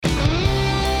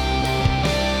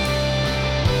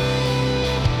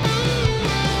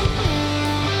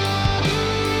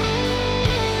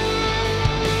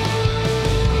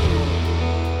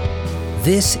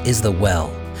This is The Well,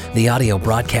 the audio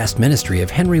broadcast ministry of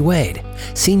Henry Wade,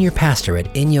 senior pastor at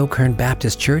Inyo Kern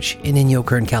Baptist Church in Inyo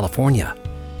Kern, California.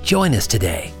 Join us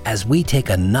today as we take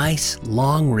a nice,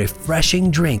 long,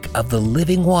 refreshing drink of the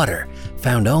living water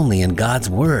found only in God's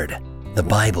Word, the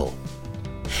Bible.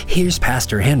 Here's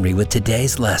Pastor Henry with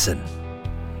today's lesson.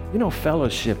 You know,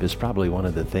 fellowship is probably one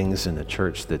of the things in the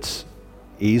church that's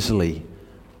easily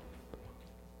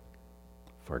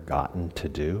forgotten to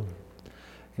do.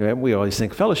 You know, we always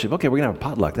think fellowship, okay, we're going to have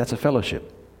a potluck. That's a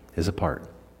fellowship, is a part.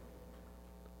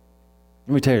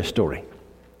 Let me tell you a story.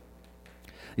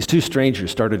 These two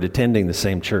strangers started attending the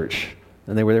same church,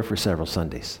 and they were there for several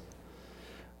Sundays.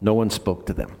 No one spoke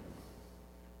to them.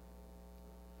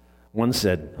 One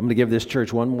said, I'm going to give this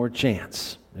church one more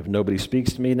chance. If nobody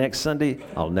speaks to me next Sunday,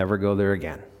 I'll never go there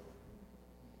again.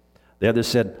 The other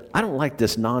said, I don't like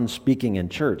this non-speaking in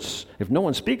church. If no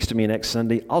one speaks to me next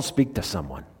Sunday, I'll speak to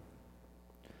someone.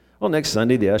 Well, next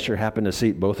Sunday, the usher happened to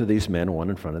seat both of these men, one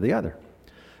in front of the other.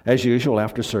 As usual,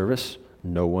 after service,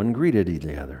 no one greeted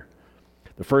the other.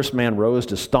 The first man rose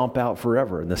to stomp out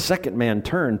forever, and the second man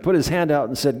turned, put his hand out,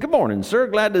 and said, Good morning, sir.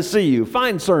 Glad to see you.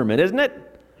 Fine sermon, isn't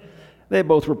it? They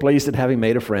both were pleased at having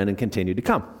made a friend and continued to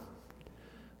come.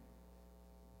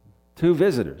 Two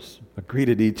visitors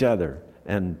greeted each other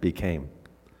and became.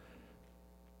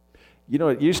 You know,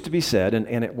 it used to be said,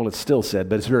 and it's still said,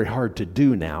 but it's very hard to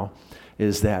do now,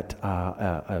 is that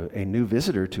a new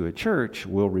visitor to a church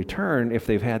will return if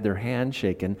they've had their hand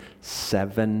shaken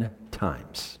 7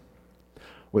 times.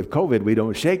 With COVID, we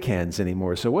don't shake hands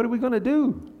anymore, so what are we going to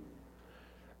do?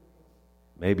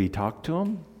 Maybe talk to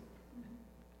them?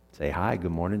 Say hi,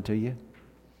 good morning to you.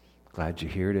 Glad you're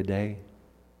here today.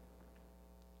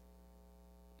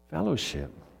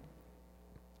 Fellowship.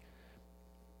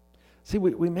 See,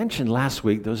 we mentioned last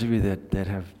week, those of you that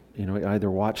have either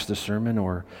watched the sermon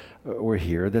or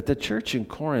here, that the church in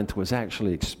Corinth was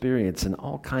actually experiencing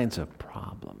all kinds of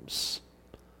problems.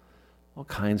 All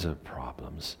kinds of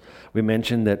problems. We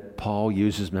mentioned that Paul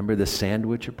uses, remember, the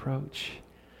sandwich approach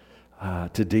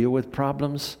to deal with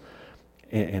problems.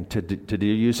 And to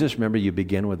use this, remember, you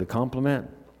begin with a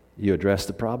compliment, you address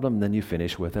the problem, then you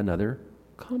finish with another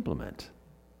compliment.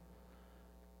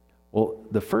 Well,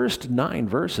 the first 9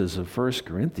 verses of 1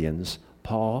 Corinthians,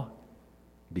 Paul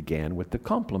began with the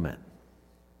compliment.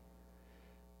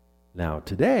 Now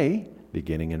today,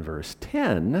 beginning in verse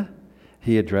 10,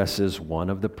 he addresses one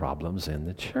of the problems in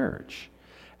the church.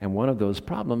 And one of those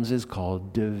problems is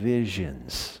called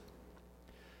divisions.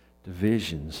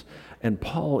 Divisions. And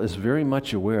Paul is very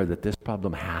much aware that this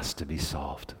problem has to be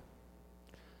solved.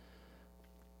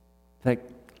 In fact,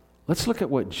 let's look at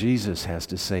what Jesus has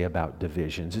to say about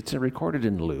divisions. It's recorded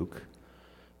in Luke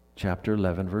chapter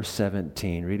 11, verse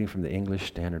 17, reading from the English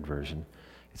Standard Version.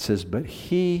 It says, But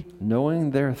he,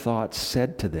 knowing their thoughts,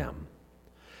 said to them,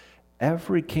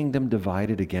 Every kingdom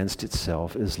divided against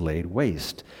itself is laid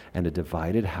waste, and a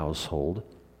divided household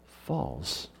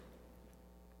falls.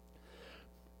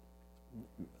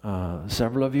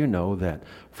 Several of you know that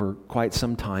for quite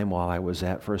some time while I was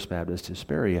at First Baptist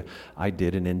Hesperia, I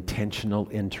did an intentional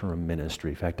interim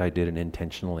ministry. In fact, I did an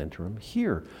intentional interim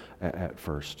here at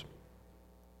First.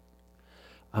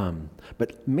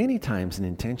 But many times in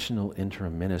intentional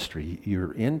interim ministry,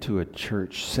 you're into a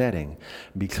church setting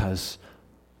because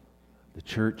the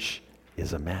church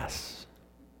is a mess.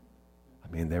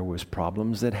 I mean, there was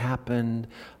problems that happened,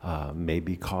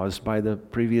 maybe caused by the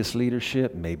previous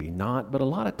leadership, maybe not, but a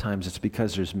lot of times it's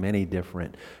because there's many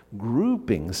different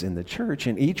groupings in the church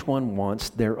and each one wants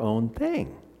their own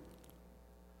thing.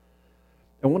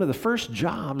 And one of the first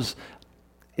jobs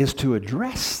is to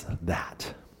address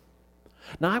that.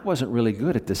 Now, I wasn't really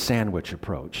good at the sandwich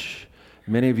approach.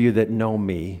 Many of you that know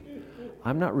me,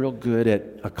 I'm not real good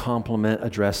at a compliment,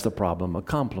 address the problem, a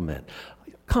compliment.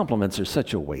 Compliments are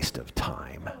such a waste of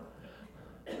time.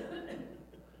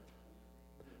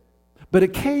 But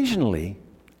occasionally,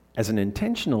 as an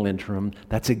intentional interim,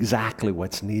 that's exactly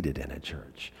what's needed in a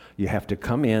church. You have to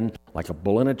come in like a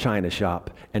bull in a china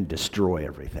shop and destroy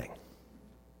everything.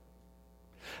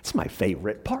 It's my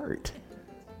favorite part.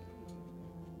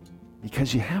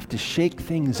 Because you have to shake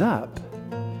things up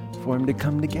for them to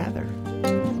come together.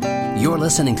 You're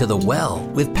listening to The Well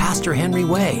with Pastor Henry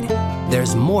Wade.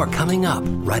 There's more coming up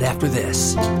right after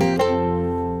this.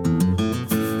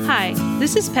 Hi,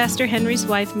 this is Pastor Henry's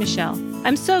wife, Michelle.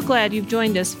 I'm so glad you've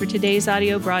joined us for today's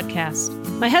audio broadcast.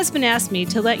 My husband asked me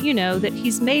to let you know that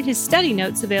he's made his study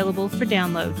notes available for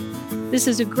download. This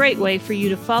is a great way for you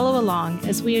to follow along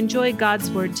as we enjoy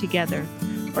God's Word together,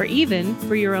 or even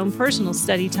for your own personal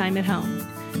study time at home.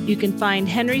 You can find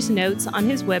Henry's notes on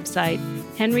his website,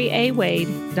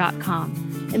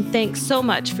 henryawade.com. And thanks so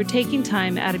much for taking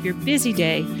time out of your busy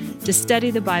day to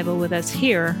study the Bible with us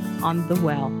here on The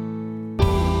Well.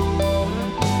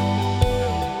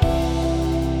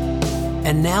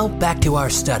 And now back to our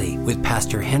study with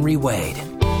Pastor Henry Wade.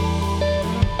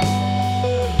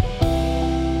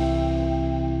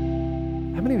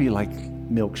 How many of you like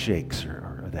milkshakes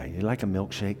or that? You like a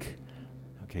milkshake?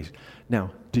 Okay.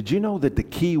 Now, did you know that the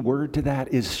key word to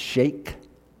that is shake?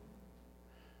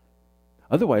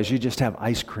 Otherwise, you just have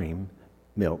ice cream,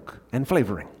 milk, and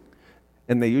flavoring.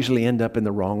 And they usually end up in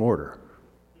the wrong order,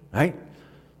 right?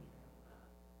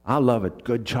 I love a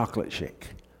good chocolate shake.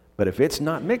 But if it's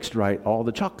not mixed right, all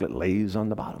the chocolate lays on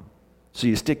the bottom. So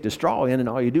you stick the straw in and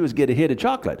all you do is get a hit of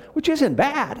chocolate, which isn't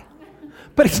bad.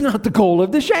 But it's not the goal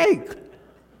of the shake.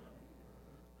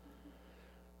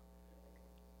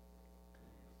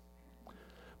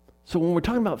 So when we're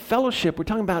talking about fellowship, we're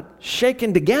talking about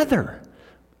shaking together.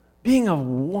 Being of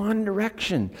one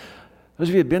direction. Those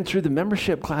of you who have been through the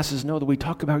membership classes know that we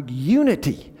talk about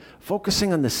unity,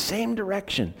 focusing on the same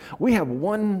direction. We have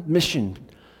one mission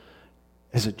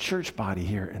as a church body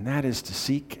here, and that is to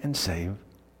seek and save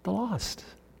the lost.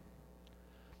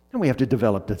 And we have to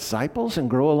develop disciples and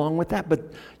grow along with that, but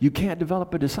you can't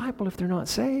develop a disciple if they're not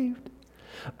saved.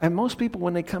 And most people,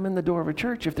 when they come in the door of a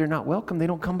church, if they're not welcome, they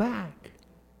don't come back.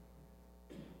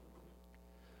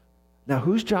 Now,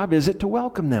 whose job is it to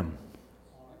welcome them?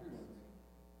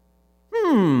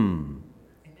 I'm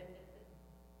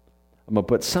going to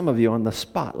put some of you on the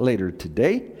spot later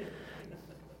today.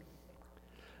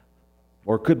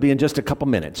 Or it could be in just a couple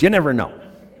minutes. You never know.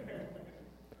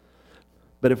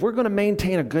 But if we're going to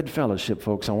maintain a good fellowship,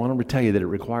 folks, I want to tell you that it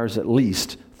requires at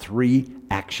least 3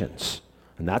 actions.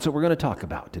 And that's what we're going to talk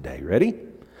about today. Ready?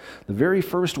 The very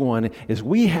first one is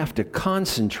we have to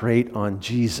concentrate on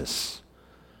Jesus.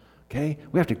 Okay?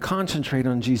 We have to concentrate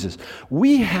on Jesus.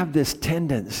 We have this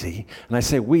tendency, and I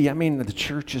say we, I mean the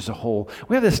church as a whole,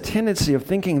 we have this tendency of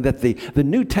thinking that the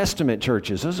New Testament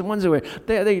churches, those are the ones that were,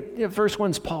 the first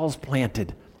ones Paul's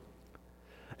planted,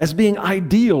 as being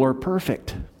ideal or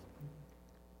perfect.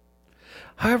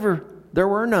 However, there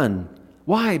were none.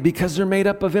 Why? Because they're made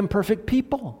up of imperfect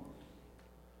people.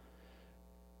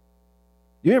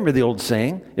 You remember the old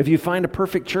saying, if you find a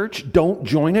perfect church, don't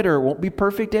join it or it won't be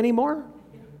perfect anymore?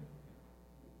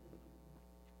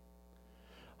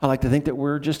 I like to think that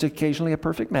we're just occasionally a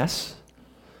perfect mess,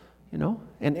 you know,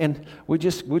 and we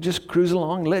just cruise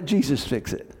along and let Jesus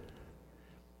fix it.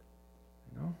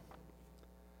 You know?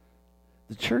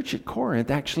 The church at Corinth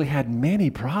actually had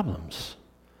many problems.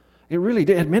 It really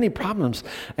did, had many problems.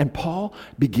 And Paul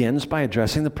begins by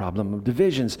addressing the problem of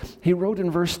divisions. He wrote in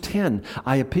verse 10,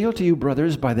 I appeal to you,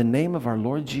 brothers, by the name of our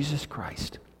Lord Jesus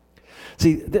Christ.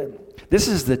 See, this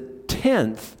is the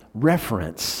 10th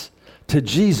reference to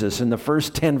Jesus in the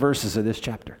first 10 verses of this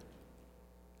chapter.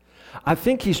 I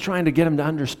think he's trying to get them to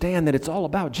understand that it's all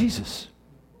about Jesus.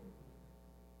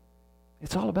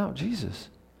 It's all about Jesus.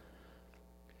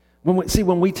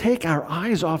 When we take our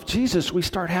eyes off Jesus, we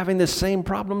start having the same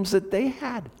problems that they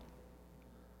had.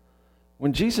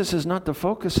 When Jesus is not the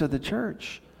focus of the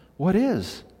church, what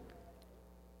is?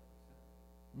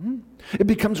 It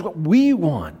becomes what we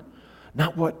want,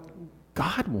 not what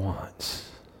God wants.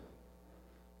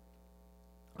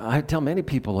 I tell many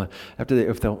people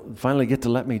if they'll finally get to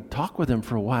let me talk with them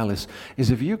for a while is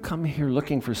if you come here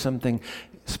looking for something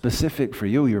specific for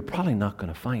you, you're probably not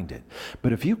going to find it.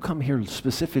 But if you come here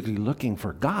specifically looking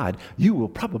for God, you will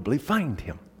probably find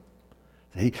Him.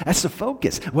 See? That's the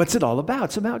focus. What's it all about?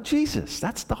 It's about Jesus.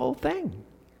 That's the whole thing.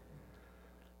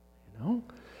 You know?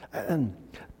 And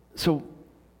so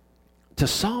to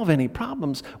solve any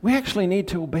problems, we actually need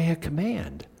to obey a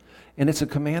command. And it's a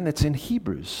command that's in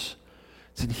Hebrews.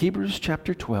 It's in Hebrews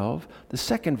chapter 12, the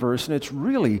 2nd verse, and it's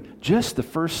really just the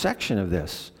first section of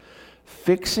this.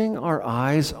 Fixing our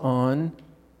eyes on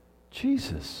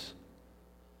Jesus.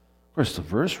 Of course, the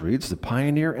verse reads, the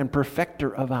pioneer and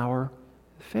perfecter of our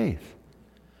faith.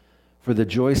 For the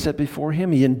joy set before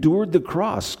him, he endured the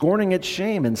cross, scorning its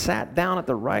shame, and sat down at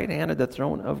the right hand of the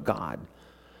throne of God.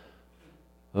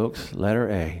 Folks, letter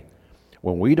A.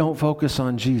 When we don't focus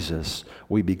on Jesus,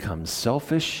 we become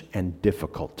selfish and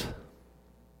difficult.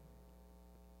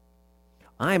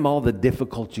 I'm all the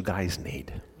difficult you guys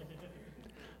need.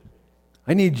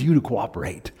 I need you to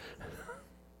cooperate.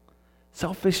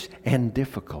 Selfish and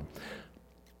difficult.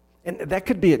 And that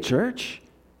could be at church.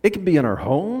 It could be in our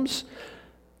homes.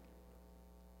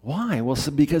 Why? Well,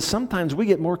 because sometimes we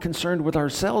get more concerned with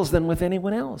ourselves than with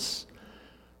anyone else.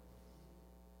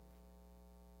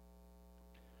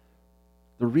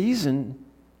 The reason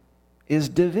is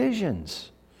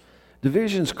divisions.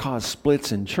 Divisions cause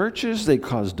splits in churches. They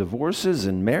cause divorces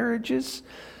in marriages.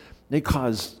 They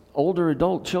cause older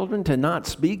adult children to not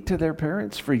speak to their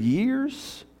parents for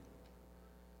years.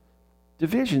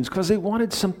 Divisions because they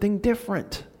wanted something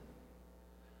different.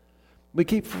 We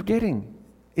keep forgetting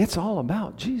it's all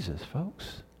about Jesus,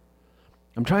 folks.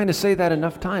 I'm trying to say that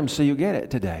enough times so you get it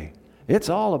today. It's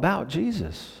all about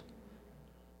Jesus.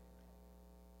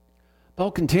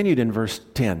 Paul continued in verse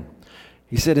 10.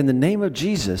 He said, in the name of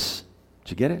Jesus,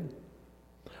 did you get it?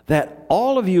 That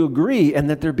all of you agree and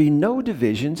that there be no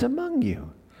divisions among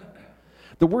you.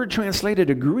 The word translated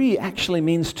agree actually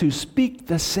means to speak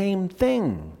the same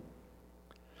thing.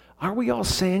 Are we all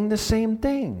saying the same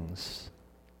things?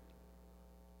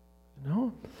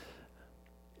 No.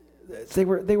 They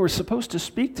were supposed to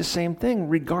speak the same thing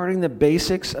regarding the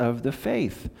basics of the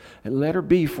faith. And letter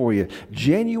B for you.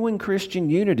 Genuine Christian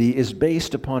unity is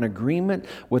based upon agreement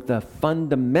with the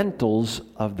fundamentals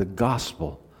of the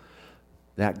gospel.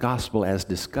 That gospel as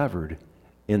discovered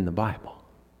in the Bible.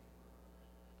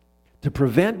 To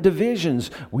prevent divisions,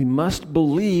 we must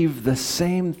believe the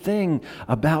same thing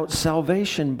about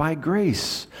salvation by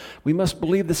grace. We must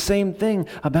believe the same thing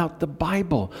about the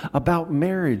Bible, about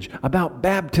marriage, about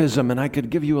baptism, and I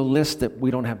could give you a list that we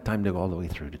don't have time to go all the way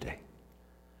through today.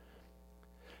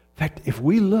 In fact, if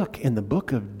we look in the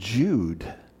book of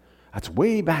Jude, that's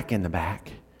way back in the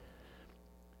back,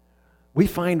 we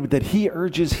find that he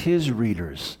urges his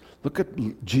readers. Look at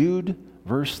Jude,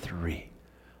 verse 3.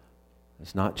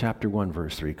 It's not chapter 1,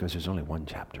 verse 3, because there's only one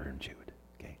chapter in Jude.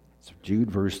 Okay, so Jude,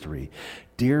 verse 3.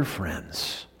 Dear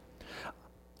friends,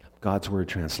 God's Word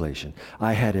translation,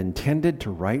 I had intended to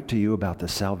write to you about the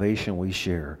salvation we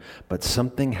share, but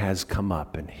something has come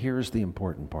up, and here's the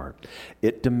important part.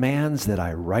 It demands that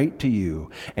I write to you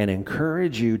and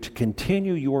encourage you to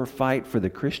continue your fight for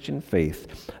the Christian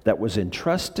faith that was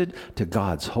entrusted to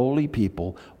God's holy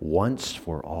people once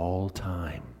for all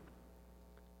time.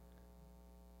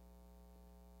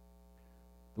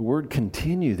 The word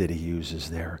continue that he uses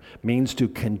there means to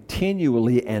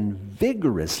continually and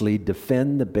vigorously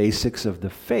defend the basics of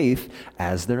the faith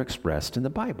as they're expressed in the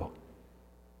Bible.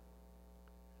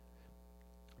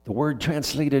 The word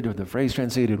translated, or the phrase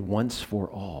translated, once for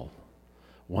all.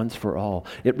 Once for all.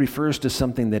 It refers to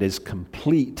something that is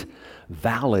complete,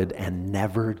 valid, and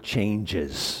never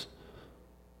changes.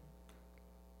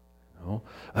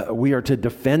 We are to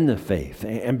defend the faith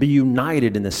and be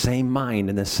united in the same mind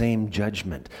and the same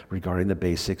judgment regarding the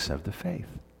basics of the faith.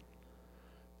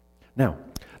 Now,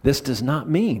 this does not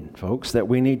mean, folks, that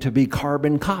we need to be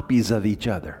carbon copies of each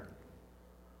other.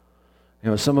 You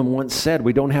know, someone once said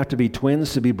we don't have to be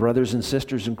twins to be brothers and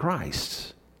sisters in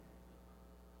Christ.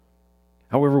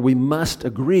 However, we must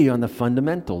agree on the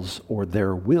fundamentals or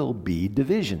there will be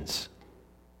divisions.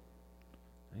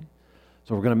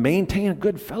 So we're going to maintain a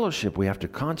good fellowship. We have to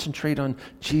concentrate on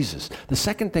Jesus. The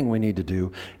second thing we need to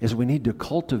do is we need to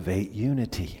cultivate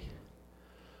unity.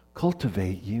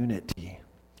 Cultivate unity.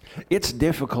 It's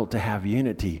difficult to have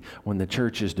unity when the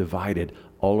church is divided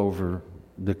all over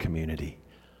the community,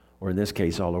 or in this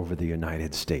case, all over the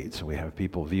United States. We have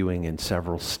people viewing in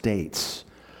several states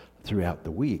throughout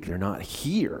the week. They're not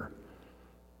here,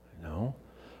 you know.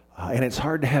 And it's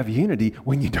hard to have unity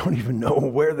when you don't even know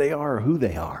where they are or who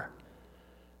they are.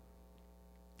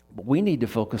 But we need to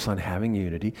focus on having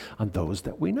unity on those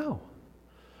that we know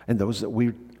and those that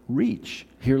we reach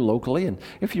here locally. And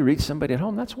if you reach somebody at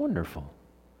home, that's wonderful.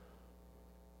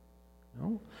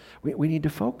 No? We need to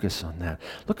focus on that.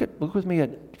 Look with me at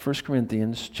 1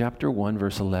 Corinthians chapter 1,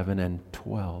 verse 11 and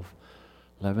 12.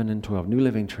 11 and 12, New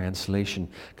Living Translation.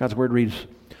 God's Word reads,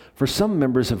 "For some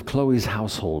members of Chloe's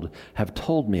household have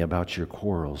told me about your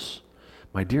quarrels.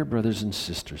 My dear brothers and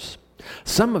sisters,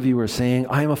 some of you are saying,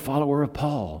 I am a follower of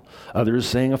Paul. Others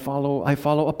saying, I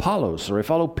follow Apollos, or I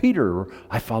follow Peter, or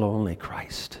I follow only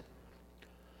Christ."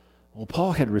 Well,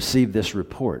 Paul had received this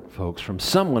report, folks, from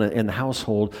someone in the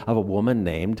household of a woman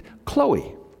named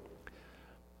Chloe.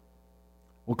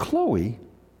 Well, Chloe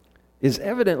is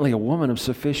evidently a woman of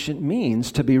sufficient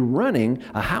means to be running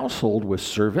a household with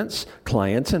servants,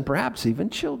 clients, and perhaps even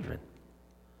children.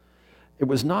 It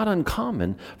was not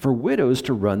uncommon for widows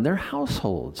to run their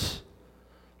households.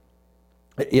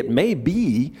 It may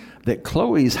be that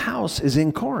Chloe's house is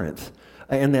in Corinth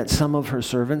and that some of her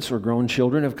servants or grown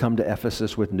children have come to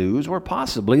Ephesus with news, or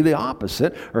possibly the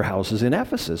opposite. Her house is in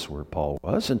Ephesus where Paul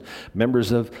was, and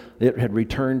members of it had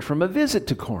returned from a visit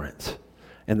to Corinth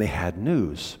and they had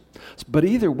news. But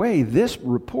either way, this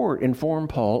report informed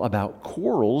Paul about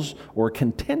quarrels or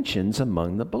contentions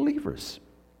among the believers.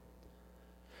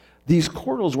 These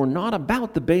quarrels were not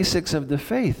about the basics of the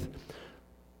faith,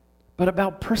 but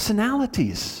about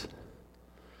personalities.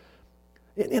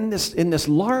 In this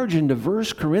large and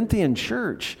diverse Corinthian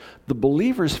church, the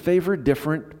believers favored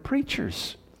different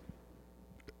preachers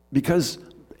because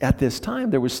at this time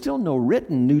there was still no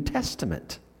written New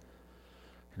Testament.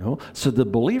 So the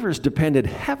believers depended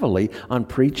heavily on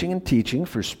preaching and teaching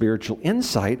for spiritual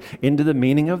insight into the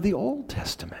meaning of the Old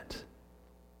Testament.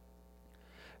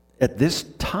 At this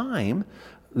time,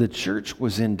 the church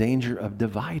was in danger of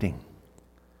dividing.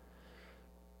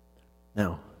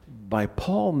 Now, by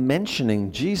Paul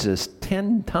mentioning Jesus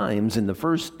 10 times in the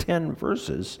first 10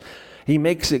 verses, he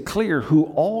makes it clear who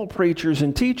all preachers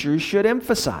and teachers should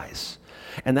emphasize.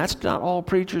 And that's not all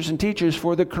preachers and teachers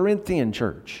for the Corinthian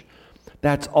church.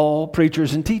 That's all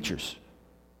preachers and teachers. ...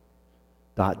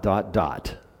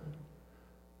 Doesn't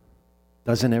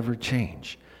ever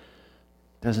change.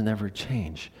 Doesn't ever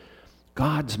change.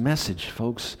 God's message,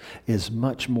 folks, is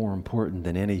much more important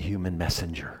than any human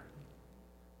messenger.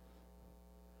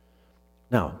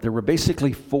 Now, there were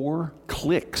basically 4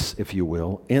 cliques, if you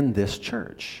will, in this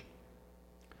church.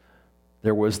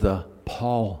 There was the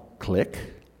Paul clique.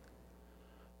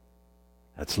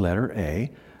 That's letter A.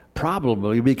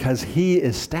 Probably because he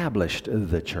established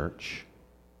the church.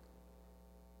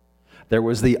 There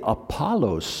was the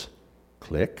Apollos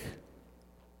clique.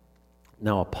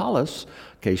 Now, Apollos,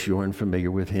 in case you weren't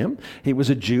familiar with him, he was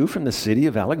a Jew from the city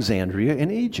of Alexandria in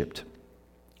Egypt.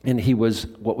 And he was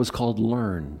what was called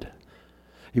learned.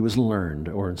 He was learned,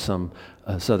 or in some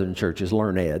southern churches,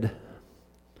 learned.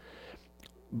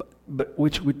 But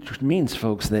which means,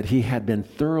 folks, that he had been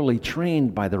thoroughly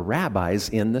trained by the rabbis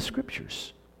in the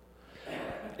Scriptures.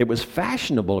 It was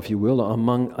fashionable, if you will,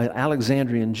 among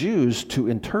Alexandrian Jews to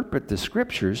interpret the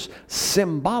Scriptures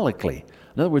symbolically.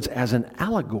 In other words, as an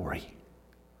allegory,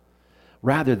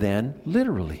 rather than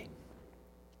literally.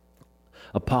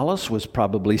 Apollos was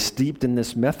probably steeped in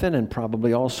this method and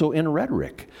probably also in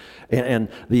rhetoric. And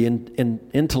the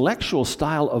intellectual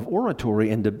style of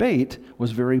oratory and debate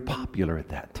was very popular at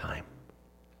that time.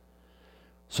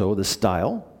 So the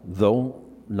style, though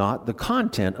not the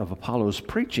content of Apollos'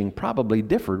 preaching, probably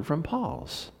differed from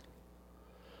Paul's.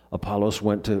 Apollos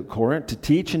went to Corinth to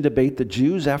teach and debate the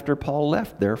Jews after Paul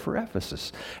left there for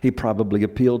Ephesus. He probably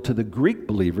appealed to the Greek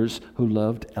believers who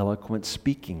loved eloquent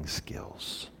speaking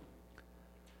skills.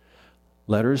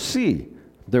 Letter C,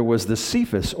 there was the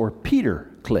Cephas or Peter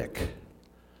clique.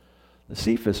 The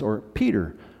Cephas or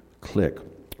Peter clique.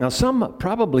 Now, some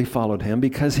probably followed him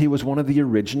because he was one of the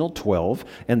original 12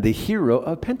 and the hero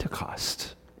of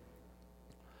Pentecost.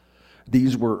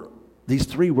 These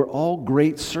 3 were all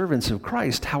great servants of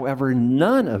Christ. However,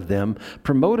 none of them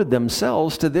promoted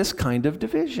themselves to this kind of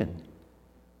division.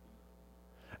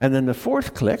 And then the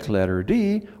 4th clique, letter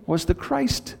D, was the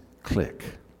Christ clique.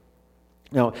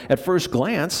 Now, at first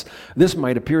glance, this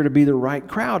might appear to be the right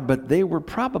crowd, but they were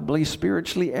probably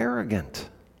spiritually arrogant.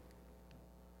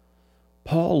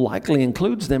 Paul likely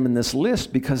includes them in this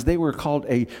list because they were called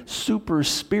a super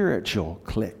spiritual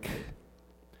clique.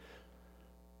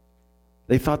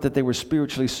 They thought that they were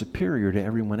spiritually superior to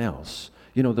everyone else.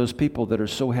 You know, those people that are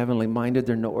so heavenly minded,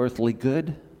 they're no earthly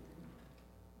good.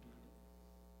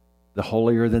 The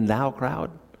holier than thou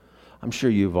crowd. I'm sure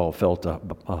you've all felt a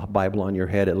Bible on your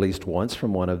head at least once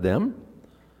from one of them.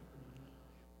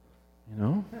 You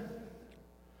know?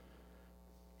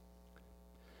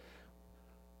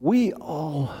 We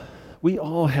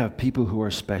all have people who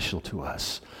are special to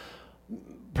us.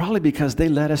 Probably because they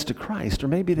led us to Christ, or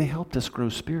maybe they helped us grow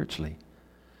spiritually.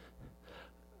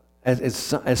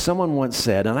 As someone once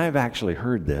said, and I've actually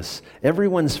heard this,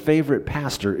 everyone's favorite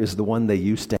pastor is the one they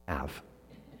used to have.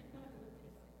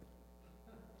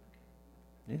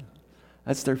 Yeah,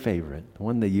 that's their favorite, the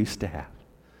one they used to have.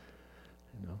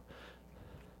 You know,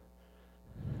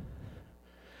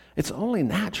 it's only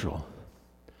natural.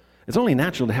 It's only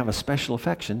natural to have a special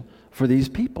affection for these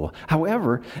people.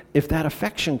 However, if that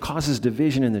affection causes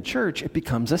division in the church, it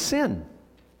becomes a sin.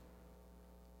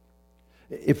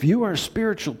 If you are a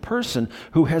spiritual person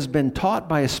who has been taught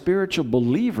by a spiritual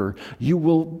believer, you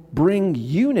will bring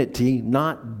unity,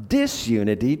 not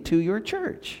disunity, to your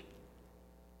church.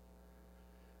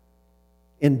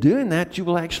 In doing that, you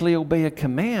will actually obey a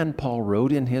command Paul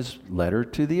wrote in his letter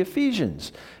to the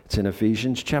Ephesians. It's in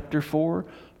Ephesians chapter 4,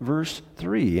 verse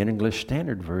 3, in English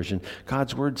Standard Version.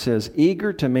 God's word says,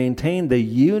 eager to maintain the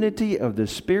unity of the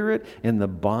Spirit in the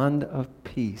bond of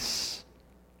peace.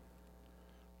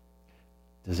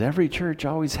 Does every church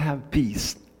always have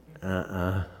peace?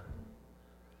 You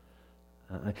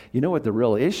know what the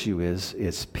real issue is?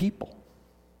 It's people.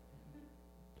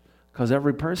 Because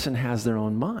every person has their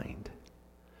own mind.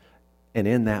 And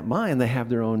in that mind, they have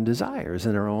their own desires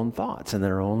and their own thoughts and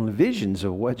their own visions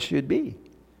of what should be.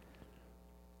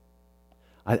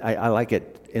 I like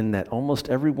it in that almost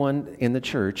everyone in the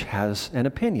church has an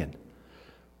opinion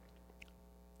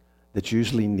that's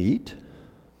usually neat,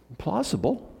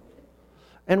 plausible,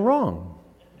 and wrong.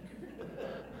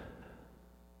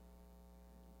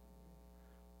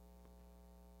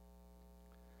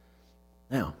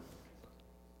 Now,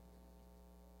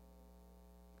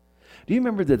 do you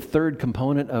remember the third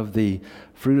component of the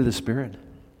fruit of the Spirit?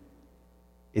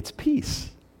 It's peace.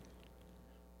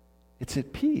 It's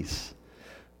at peace.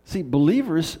 See,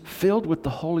 believers filled with the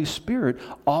Holy Spirit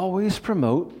always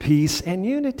promote peace and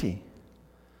unity.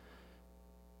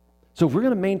 So if we're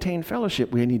going to maintain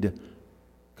fellowship, we need to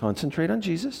concentrate on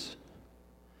Jesus.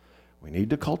 We need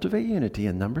to cultivate unity.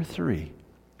 And number 3,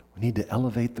 we need to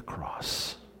elevate the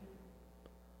cross.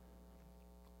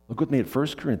 Look with me at 1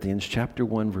 Corinthians chapter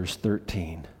 1, verse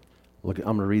 13. I'm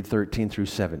going to read 13 through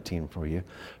 17 for you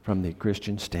from the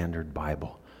Christian Standard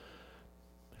Bible.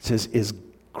 It says, "Is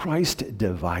Christ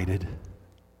divided?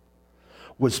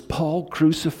 Was Paul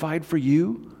crucified for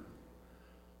you?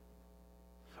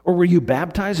 Or were you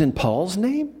baptized in Paul's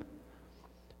name?"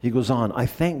 He goes on, "I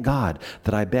thank God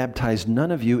that I baptized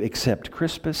none of you except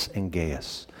Crispus and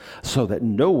Gaius, so that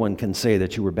no one can say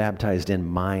that you were baptized in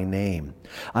my name.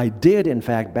 I did, in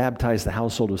fact, baptize the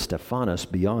household of Stephanas.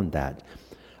 Beyond that,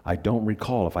 I don't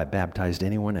recall if I baptized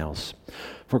anyone else.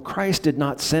 For Christ did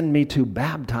not send me to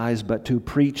baptize, but to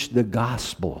preach the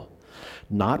gospel,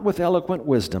 not with eloquent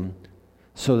wisdom,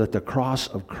 so that the cross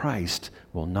of Christ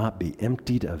will not be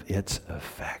emptied of its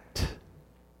effect."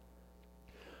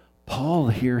 Paul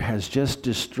here has just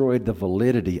destroyed the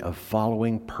validity of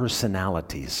following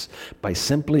personalities by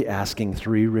simply asking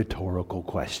 3 rhetorical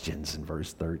questions in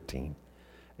verse 13.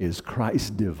 Is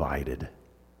Christ divided?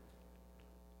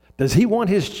 Does he want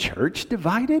his church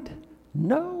divided?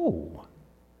 No.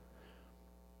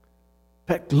 In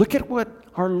fact, look at what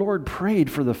our Lord prayed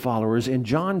for the followers in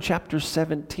John chapter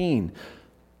 17,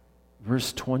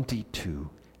 verse 22.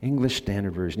 English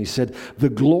Standard Version. He said, "The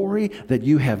glory that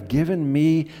you have given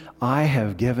me, I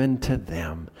have given to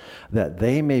them, that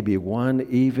they may be one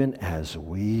even as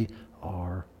we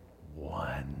are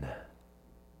one."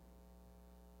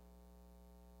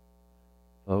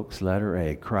 Folks, letter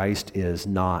A, Christ is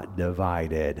not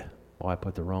divided. Oh, I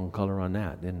put the wrong color on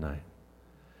that, didn't I?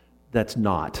 That's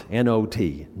not,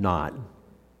 N-O-T, not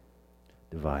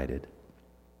divided.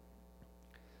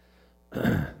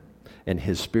 And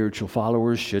his spiritual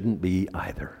followers shouldn't be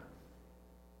either.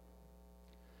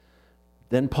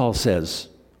 Then Paul says,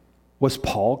 "Was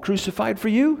Paul crucified for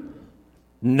you?"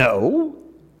 No.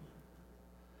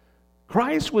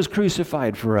 Christ was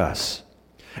crucified for us.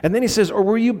 And then he says, "Or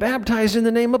were you baptized in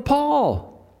the name of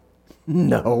Paul?"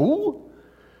 No.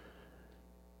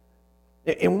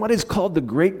 In what is called the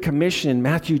Great Commission in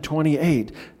Matthew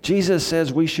 28, Jesus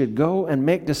says we should go and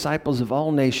make disciples of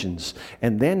all nations.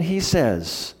 And then he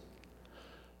says,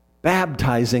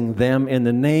 baptizing them in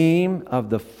the name of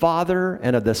the Father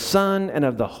and of the Son and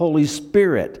of the Holy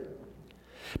Spirit.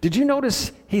 Did you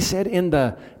notice he said in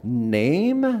the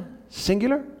name,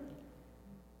 singular?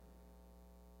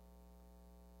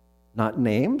 Not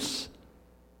names.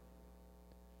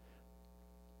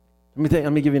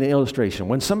 Let me give you an illustration.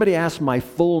 When somebody asks my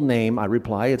full name, I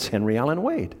reply, it's Henry Allen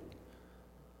Wade.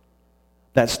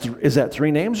 Is that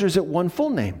 3 names or is it one full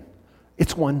name?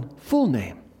 It's one full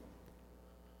name.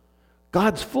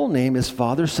 God's full name is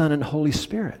Father, Son, and Holy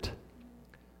Spirit.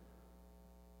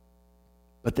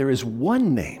 But there is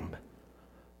one name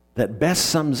that best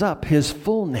sums up his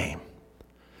full name.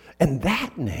 And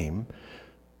that name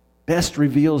best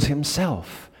reveals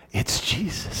himself. It's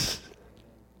Jesus.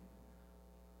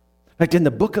 In fact, in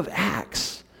the book of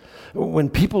Acts, when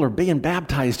people are being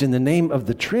baptized in the name of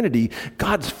the Trinity,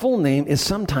 God's full name is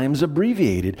sometimes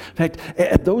abbreviated. In fact,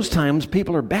 at those times,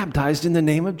 people are baptized in the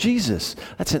name of Jesus.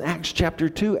 That's in Acts chapter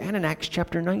 2 and in Acts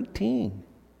chapter 19.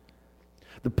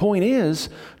 The point is,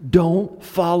 don't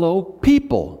follow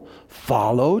people.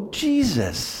 Follow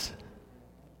Jesus.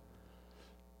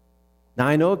 Now,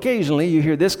 I know occasionally you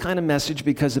hear this kind of message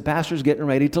because the pastor's getting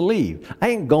ready to leave. I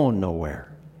ain't going nowhere.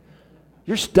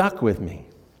 You're stuck with me.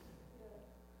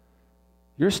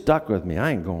 You're stuck with me.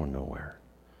 I ain't going nowhere.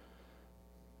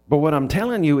 But what I'm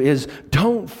telling you is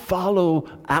don't follow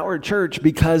our church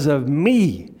because of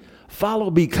me. Follow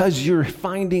because you're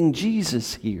finding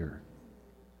Jesus here.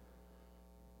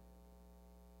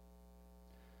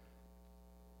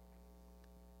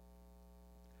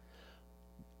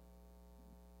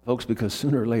 Folks, because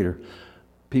sooner or later,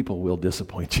 people will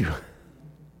disappoint you.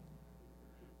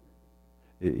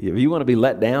 If you want to be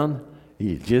let down,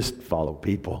 you just follow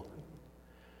people.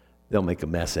 They'll make a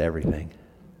mess of everything.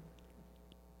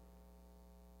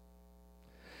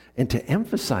 And to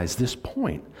emphasize this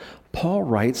point, Paul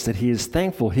writes that he is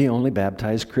thankful he only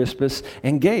baptized Crispus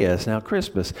and Gaius. Now,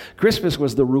 Crispus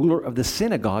was the ruler of the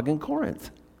synagogue in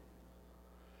Corinth.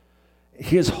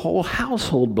 His whole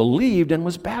household believed and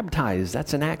was baptized.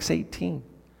 That's in Acts 18.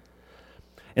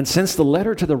 And since the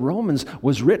letter to the Romans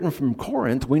was written from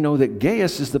Corinth, we know that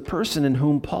Gaius is the person in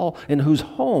whose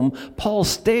home Paul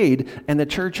stayed and the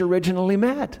church originally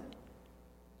met.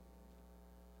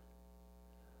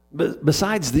 But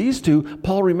besides these two,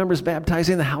 Paul remembers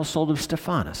baptizing the household of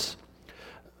Stephanas.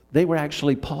 They were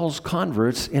actually Paul's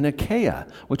converts in Achaia,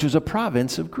 which was a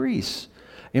province of Greece.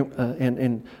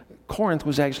 And Corinth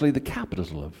was actually the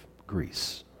capital of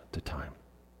Greece at the time.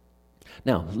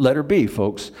 Now, letter B,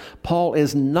 folks. Paul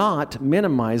is not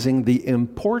minimizing the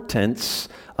importance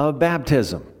of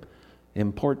baptism.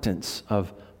 Importance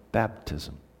of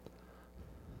baptism.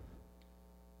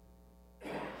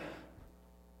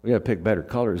 We got to pick better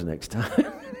colors next time.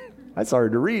 It's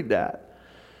hard to read that.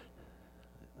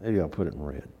 Maybe I'll put it in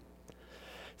red.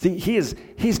 See,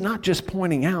 he's not just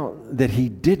pointing out that he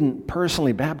didn't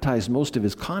personally baptize most of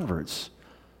his converts.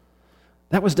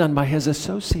 That was done by his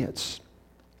associates,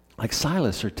 like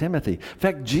Silas or Timothy. In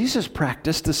fact, Jesus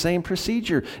practiced the same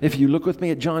procedure. If you look with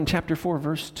me at John chapter 4,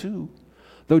 verse 2.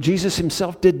 Though Jesus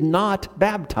himself did not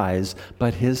baptize,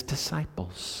 but his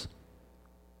disciples.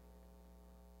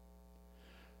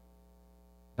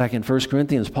 Back in 1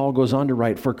 Corinthians, Paul goes on to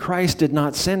write, "For Christ did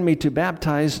not send me to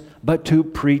baptize, but to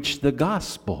preach the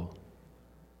gospel."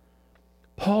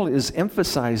 Paul is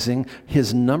emphasizing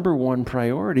his number one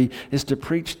priority is to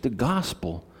preach the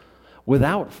gospel,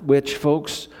 without which,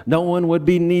 folks, no one would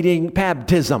be needing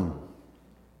baptism.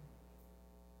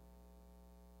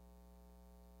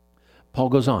 Paul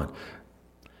goes on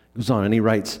and he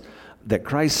writes that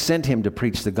Christ sent him to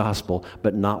preach the gospel,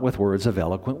 but not with words of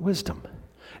eloquent wisdom.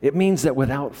 It means that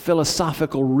without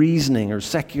philosophical reasoning or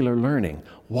secular learning.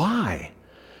 Why?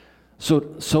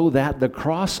 So that the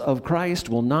cross of Christ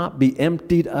will not be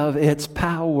emptied of its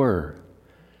power.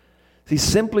 See,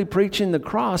 simply preaching the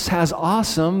cross has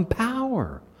awesome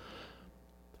power.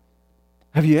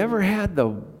 Have you ever had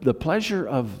the pleasure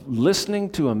of listening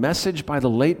to a message by the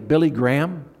late Billy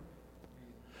Graham?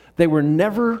 They were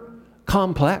never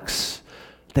complex.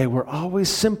 They were always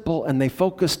simple, and they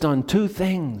focused on two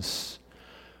things: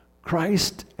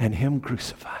 Christ and Him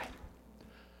crucified.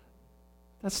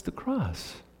 That's the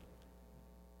cross.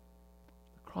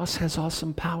 The cross has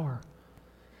awesome power.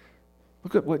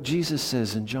 Look at what Jesus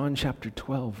says in John chapter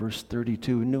 12, verse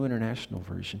 32, New International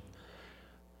Version.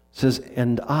 It says,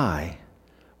 "And I,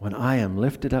 when I am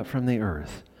lifted up from the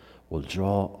earth, will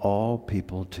draw all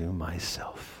people to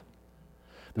myself."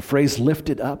 The phrase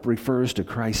lifted up refers to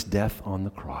Christ's death on the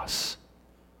cross.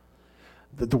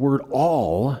 The word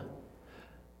all,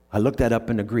 I looked that up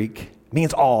in the Greek,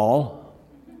 means all.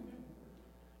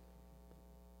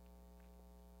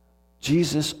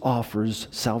 Jesus offers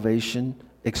salvation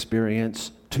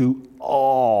experience to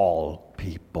all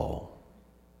people,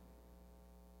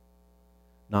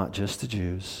 not just the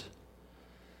Jews.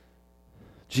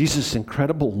 Jesus'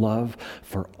 incredible love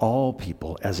for all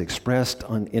people, as expressed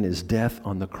in his death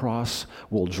on the cross,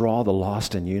 will draw the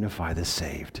lost and unify the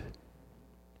saved.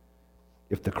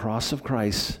 If the cross of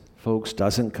Christ, folks,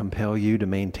 doesn't compel you to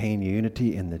maintain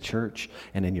unity in the church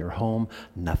and in your home,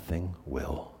 nothing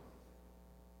will.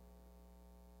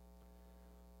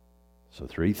 So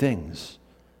 3 things.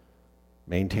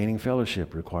 Maintaining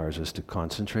fellowship requires us to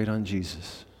concentrate on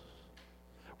Jesus.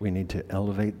 We need to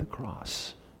elevate the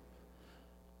cross.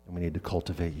 And we need to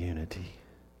cultivate unity.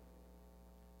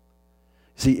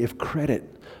 See, if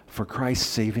credit for Christ's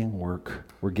saving work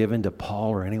were given to Paul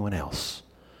or anyone else,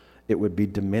 it would be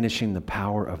diminishing the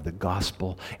power of the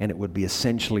gospel, and it would be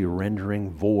essentially rendering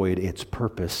void its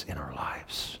purpose in our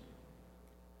lives.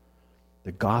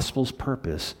 The gospel's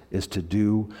purpose is to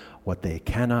do what they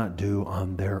cannot do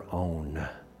on their own.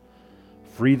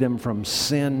 Free them from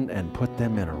sin and put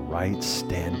them in a right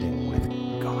standing with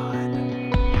God.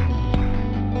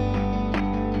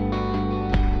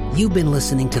 You've been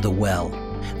listening to The Well,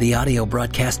 the audio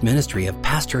broadcast ministry of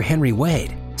Pastor Henry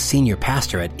Wade, Senior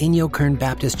Pastor at Inyo Kern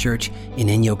Baptist Church in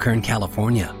Inyo Kern,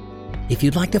 California. If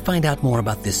you'd like to find out more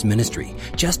about this ministry,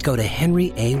 just go to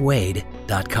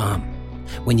henryawade.com.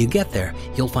 When you get there,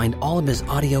 you'll find all of his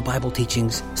audio Bible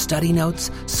teachings, study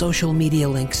notes, social media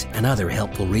links, and other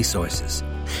helpful resources.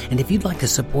 And if you'd like to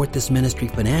support this ministry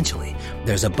financially,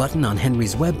 there's a button on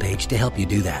Henry's webpage to help you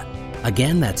do that.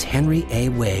 Again, that's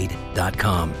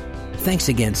henryawade.com. Thanks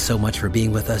again so much for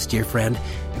being with us, dear friend,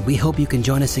 and we hope you can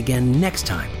join us again next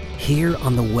time here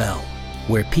on The Well,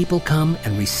 where people come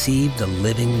and receive the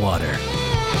living water.